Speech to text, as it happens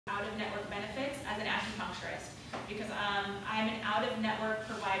out-of-network benefits as an acupuncturist, because I'm an out-of-network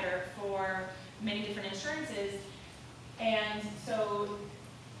provider for many different insurances, and so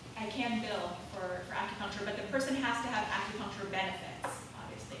I can bill for acupuncture, but the person has to have acupuncture benefits,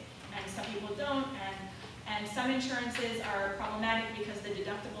 obviously, and some people don't, and some insurances are problematic because the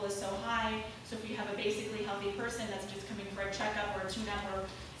deductible is so high. So if you have a basically healthy person that's just coming for a checkup or a tune-up or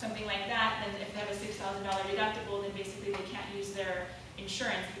something like that, then if they have a $6,000 deductible, then basically they can't use their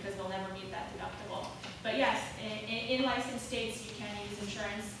insurance because they'll never meet that deductible. But yes, in licensed states, you can use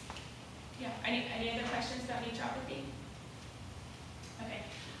insurance. Yeah, any other questions about naturopathy? Okay,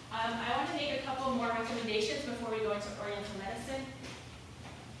 I want to make a couple more recommendations before we go into Oriental medicine.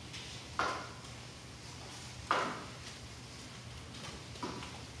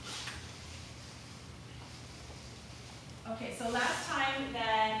 Okay, so last time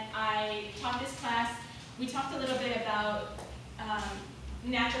that I taught this class, we talked a little bit about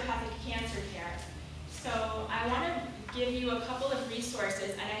naturopathic cancer care. So I want to give you a couple of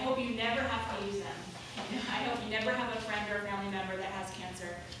resources, and I hope you never have to use them. I hope you never have a friend or a family member that has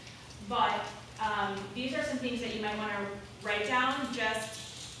cancer. But these are some things that you might want to write down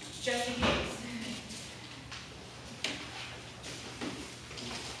just in case.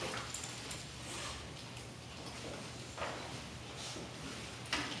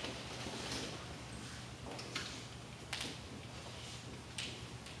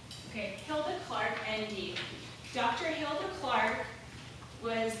 Okay, Hilda Clark, ND. Dr. Hilda Clark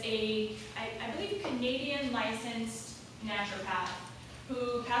was a, I believe, Canadian licensed naturopath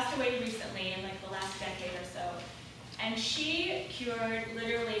who passed away recently in like the last decade or so. And she cured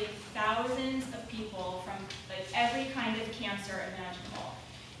literally thousands of people from like every kind of cancer imaginable.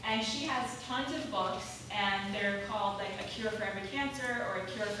 And she has tons of books, and they're called like A Cure for Every Cancer or A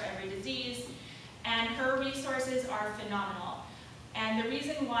Cure for Every Disease. And her resources are phenomenal. And the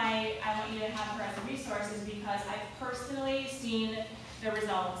reason why I want you to have her as a resource is because I've personally seen the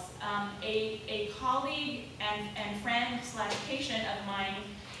results. A colleague and friend / patient of mine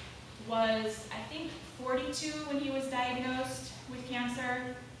was, I think, 42 when he was diagnosed with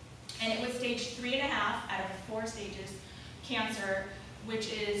cancer, and it was stage 3.5 out of 4 stages cancer,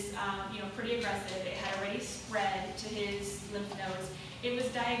 which is pretty aggressive. It had already spread to his lymph nodes. It was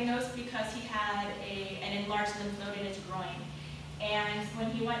diagnosed because he had an enlarged lymph node in his groin. And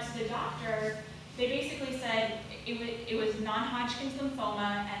when he went to the doctor, they basically said it was non-Hodgkin's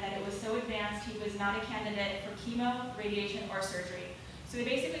lymphoma and that it was so advanced he was not a candidate for chemo, radiation, or surgery. So they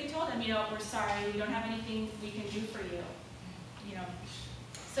basically told him, we're sorry, we don't have anything we can do for you.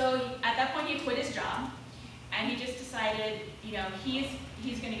 So at that point he quit his job, and he just decided, he's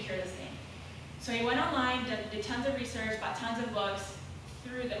going to cure this thing. So he went online, did tons of research, bought tons of books,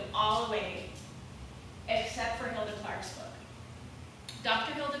 threw them all away, except for Hilda Clark's book.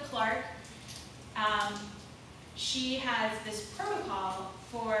 Dr. Hilda Clark, she has this protocol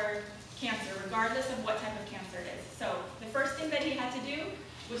for cancer, regardless of what type of cancer it is. So the first thing that he had to do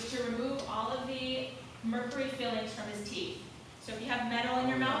was to remove all of the mercury fillings from his teeth. So if you have metal in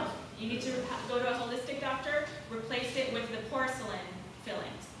your mouth, you need to go to a holistic doctor, replace it with the porcelain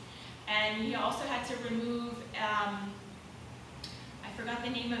fillings. And he also had to remove, I forgot the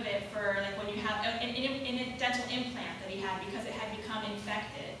name of it, for like when you have a dental implant that he had because it had become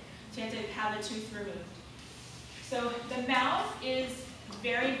infected. So he had to have a tooth removed. So the mouth is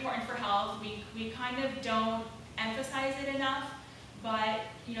very important for health. We kind of don't emphasize it enough, but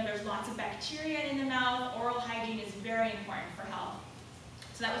there's lots of bacteria in the mouth. Oral hygiene is very important for health.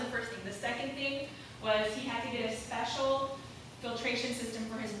 So that was the first thing. The second thing was he had to get a special filtration system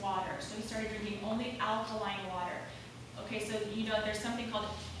for his water. So he started drinking only alkaline water. Okay, so there's something called,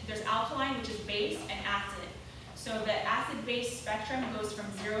 there's alkaline, which is base, and acid. So the acid-base spectrum goes from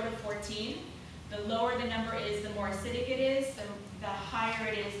 0 to 14. The lower the number is, the more acidic it is. The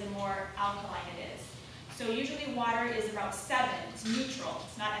higher it is, the more alkaline it is. So usually water is about 7. It's neutral.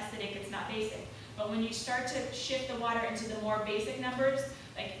 It's not acidic, it's not basic. But when you start to shift the water into the more basic numbers,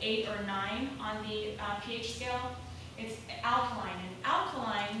 like 8 or 9 on the pH scale, it's alkaline. And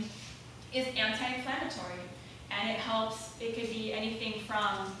alkaline is anti-inflammatory. And it helps, it could be anything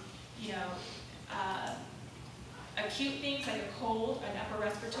from, acute things like a cold, an upper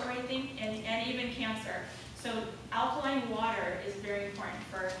respiratory thing, and even cancer. So alkaline water is very important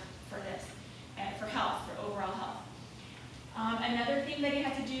for this, and for health, for overall health. Another thing that he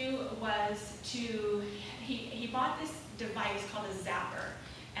had to do was he bought this device called a zapper.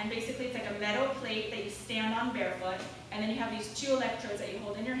 And basically it's like a metal plate that you stand on barefoot, and then you have these 2 electrodes that you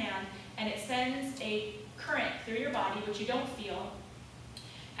hold in your hand, and it sends a current through your body, which you don't feel.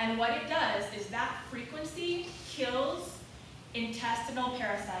 And what it does is that frequency kills intestinal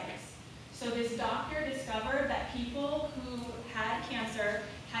parasites. So this doctor discovered that people who had cancer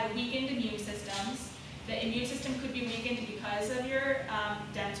had weakened immune systems. The immune system could be weakened because of your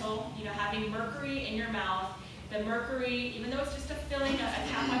dental, having mercury in your mouth. The mercury, even though it's just a filling, a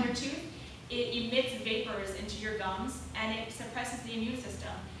cap on your tooth, it emits vapors into your gums and it suppresses the immune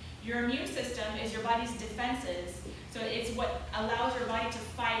system. Your immune system is your body's defenses, so it's what allows your body to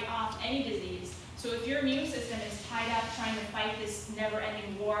fight off any disease. So if your immune system is tied up trying to fight this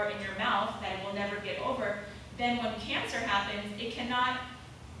never-ending war in your mouth that it will never get over, then when cancer happens, it cannot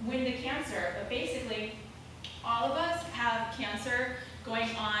win the cancer. But basically, all of us have cancer going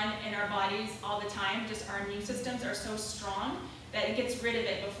on in our bodies all the time. Just our immune systems are so strong that it gets rid of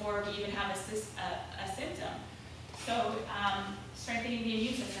it before we even have a symptom. So strengthening the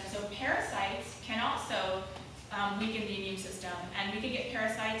immune system. So parasites can also weaken the immune system. And we can get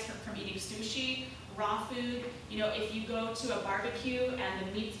parasites from eating sushi, raw food. If you go to a barbecue and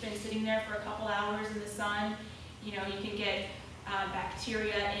the meat's been sitting there for a couple hours in the sun, you can get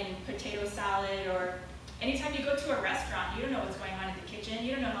bacteria in potato salad, or anytime you go to a restaurant, you don't know what's going on in the kitchen.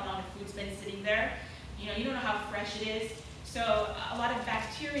 You don't know how long the food's been sitting there. You don't know how fresh it is. So a lot of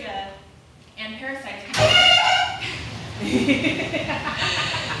bacteria and parasites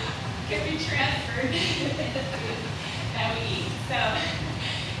can be transferred to the food that we eat.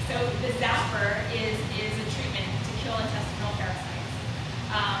 So the zapper is a treatment to kill intestinal parasites.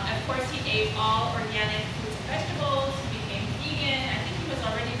 Of course, he ate all organic fruits and vegetables. He became vegan. I think he was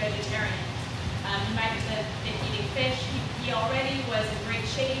already vegetarian. He might have been eating fish. He already was in great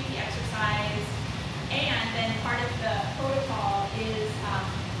shape. He exercised. And then part of the protocol is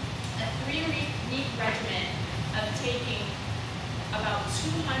a 3-week regimen of taking about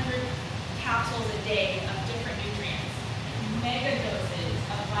 200 capsules a day of different nutrients, mega doses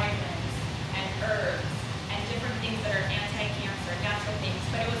of vitamins and herbs and different things that are anti-cancer, natural things,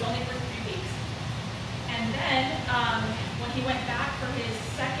 but it was only for 3 weeks. And then when he went back for his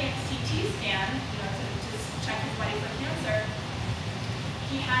second CT scan, to check his body for cancer,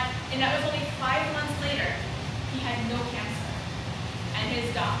 he had, and that was only 5 months later, he had no cancer. And his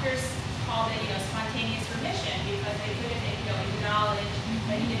doctors called it, spontaneous remission, because they couldn't, acknowledge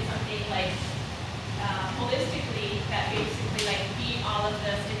that he did something like holistically that basically beat all of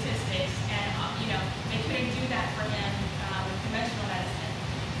the statistics, and they couldn't do that for him with conventional medicine.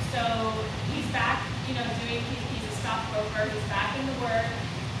 So he's back, he's a stockbroker, he's back in the work,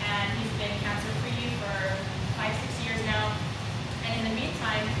 and he's been cancer-free for 5-6 years now. And in the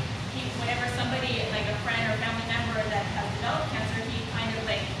meantime, whenever somebody, like a friend or family member that has developed cancer, he kind of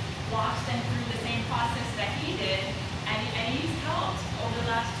walks them through the same process that he did, and he's helped over the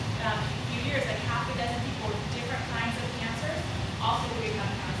last few years, half a dozen people with different kinds of cancers also to become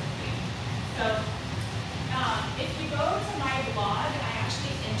cancer-free. So if you go to my blog, I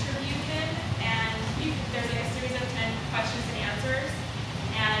actually interviewed him, and there's a series of 10 questions and answers,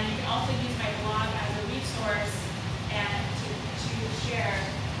 and you can also use my blog as a resource and to share.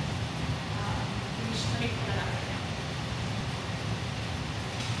 Let me pull it up right now.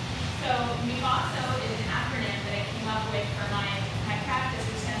 So MIVASO is an acronym that I came up with for my practice,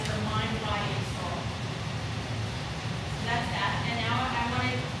 which stands for mind, body, and soul. So that's that. And now I want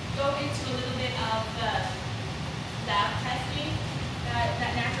to go into a little bit of the lab testing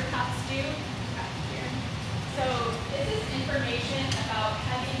that naturopaths do. So this is information about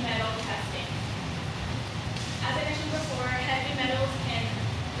heavy metal testing. As I mentioned before, heavy metals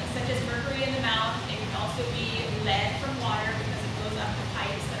such as mercury in the mouth, it can also be lead from water because it goes up the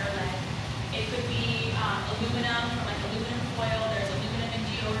pipes that are lead. It could be aluminum from aluminum foil. There's aluminum in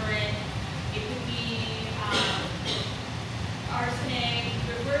deodorant. It could be arsenic.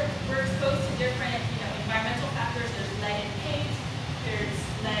 We're exposed to different environmental factors. There's lead in paint. There's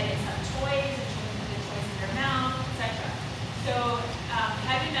lead in some toys, the toys in your mouth, etc. So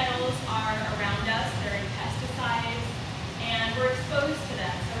heavy metals are around us. They're in pesticides, and we're exposed to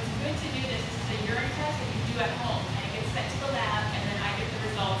them. So it's good to do this. This is a urine test that you do at home, and it gets sent to the lab, and then I get the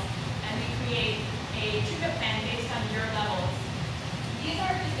results, and we create a treatment plan based on your levels. These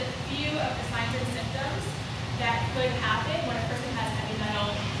are just a few of the signs and symptoms that could happen when a person has heavy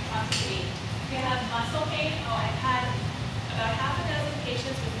metal toxicity. We have muscle pain. I've had about half a dozen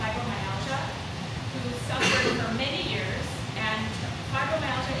patients with fibromyalgia who suffered for many years, and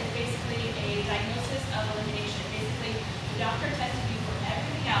fibromyalgia is basically a diagnosis of elimination. Basically, the doctor tested you for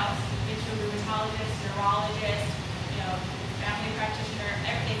everything else. You get your rheumatologist, neurologist, family practitioner.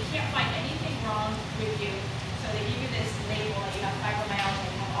 They can't find anything wrong with you, so they give you this label that you have fibromyalgia.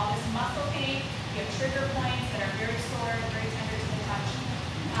 You have all this muscle pain. You have trigger points that are very sore, very tender to the touch.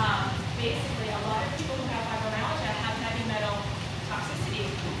 Basically, a lot of people who have fibromyalgia have heavy metal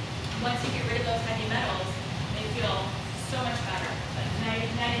once you get rid of those heavy metals, they feel so much better, like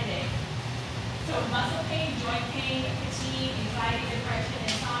night and day. So muscle pain, joint pain, fatigue, anxiety, depression,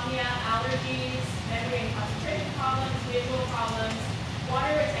 insomnia, allergies, memory and concentration problems, visual problems,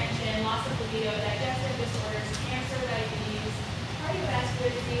 water retention, loss of libido, digestive disorders, cancer, diabetes,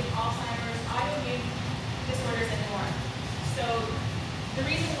 cardiovascular disease, Alzheimer's, autoimmune disorders, and more. So the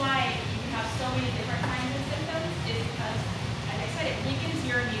reason why you can have so many different kinds of symptoms is because, as I said, it weakens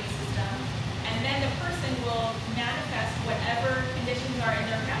your immune system, and then the person will manifest whatever conditions are in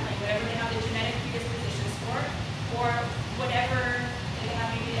their family, whatever they have the genetic predispositions for, or whatever they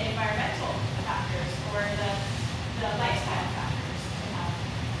have, maybe the environmental factors or the lifestyle factors they have.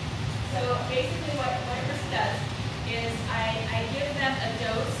 So basically what a person does is I give them a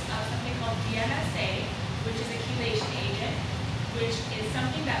dose of something called DMSA, which is a chelation agent, which is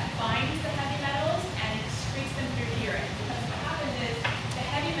something that binds the heavy metals and excretes them through the urine. Because what happens is the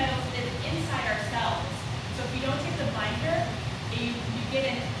heavy metals live inside our cells. So if you don't take the binder, you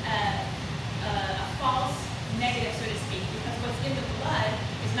get a false negative, so to speak, because what's in the blood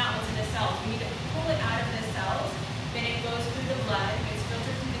is not what's in the cells. We need to pull it out of the cells, then it goes through the blood, gets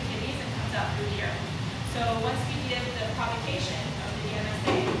filtered through the kidneys, and comes out through the urine. So once we give the provocation of the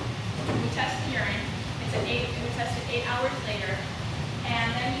DMSA, we test the urine. We test it 8 hours later, and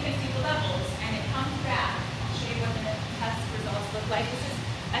then you can see the levels, and it comes back. I'll show you what the test results look like. This is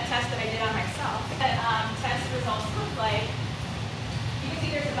a test that I did on myself. The test results look like, you can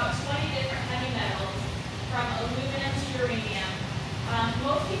see there's about 20 different heavy metals, from aluminum to uranium.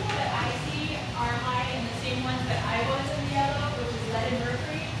 Most people that I see are high in the same ones that I was in the yellow, which is lead and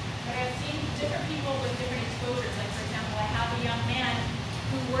mercury, but I've seen different people with different exposures. Like, for example, I have a young man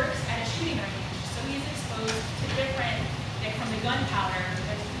who works at a shooting range. So he's exposed to different, like from the gunpowder,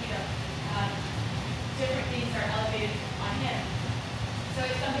 there's, different things that are elevated on him. So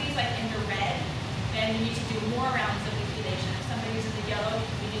if somebody's like in the red, then you need to do more rounds of the chelation. If somebody's in the yellow,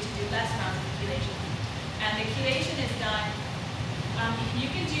 you need to do less rounds of the chelation. And the chelation is done, you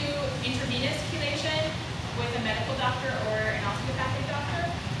can do intravenous chelation with a medical doctor or an osteopathic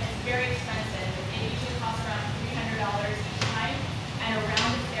doctor. It's very expensive. It usually costs around $300 each time. And a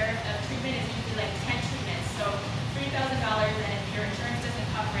round of treatment is usually like 10 treatments. So $3,000, and if your insurance doesn't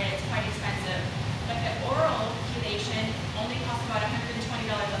cover it, it's quite expensive. But the oral chelation only costs about $120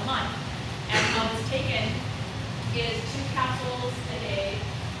 a month. And how it's taken is 2 capsules a day,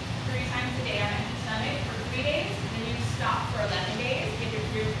 3 times a day on an empty stomach for 3 days. And then you stop for 11 days, give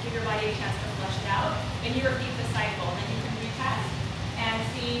your body a chance to flush it out. Then you repeat the cycle. Then you can retest and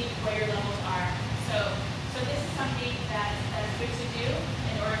see what your levels are. So this is something that's good to do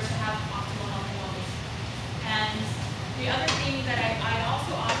in order to have optimal health and wellness. And the other thing that I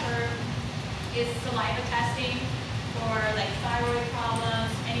also offer is saliva testing for like thyroid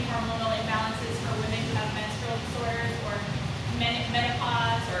problems, any hormonal imbalances for women who have menstrual disorders or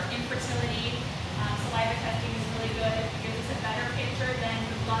menopause or infertility. Saliva testing is really good. It gives us a better picture than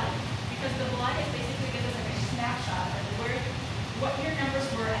the blood, because the blood is basically gives us like a snapshot of what your numbers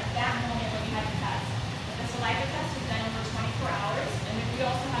were at that moment when you had the test. The saliva test is done over 24 hours, and then we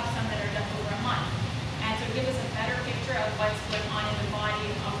also have some that are done over a month. And so it gives us a better picture of what's going on in the body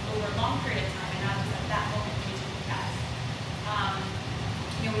over a long period of time, and not just at that moment when you take the test.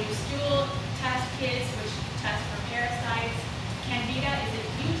 We do stool test kits, which test for parasites. Candida is a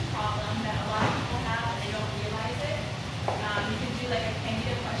huge problem that a lot of people have, and they don't realize it. You can do like a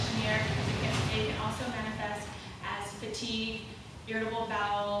Candida questionnaire, because it can also manifest as fatigue, irritable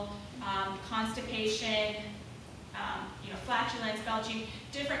bowel, constipation, flatulence, belching,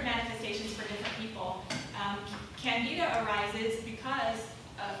 different manifestations for different people. Candida arises because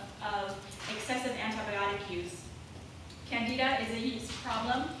of excessive antibiotic use. Candida is a yeast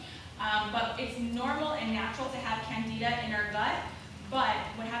problem, but it's normal and natural to have Candida in our gut. But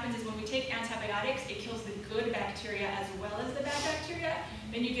what happens is when we take antibiotics, it kills the good bacteria as well as the bad bacteria.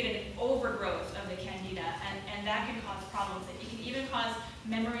 Then you get an overgrowth of the Candida, and that can cause problems. It can even cause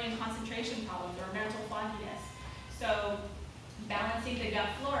memory and concentration problems or mental fogginess. So balancing the gut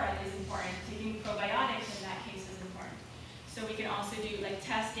flora is important. Taking probiotics in that case is important. So we can also do like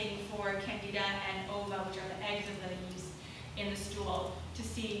testing for Candida and ova, which are the eggs of the yeast in the stool, to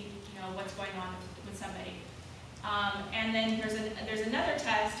see what's going on with somebody. And then there's another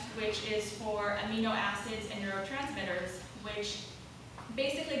test which is for amino acids and neurotransmitters, which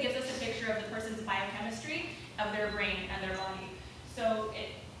basically gives us a picture of the person's biochemistry of their brain and their body. So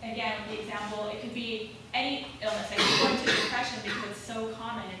again, the example, it could be any illness. I could go into depression because it's so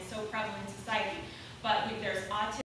common, it's so prevalent in society. But there's autism.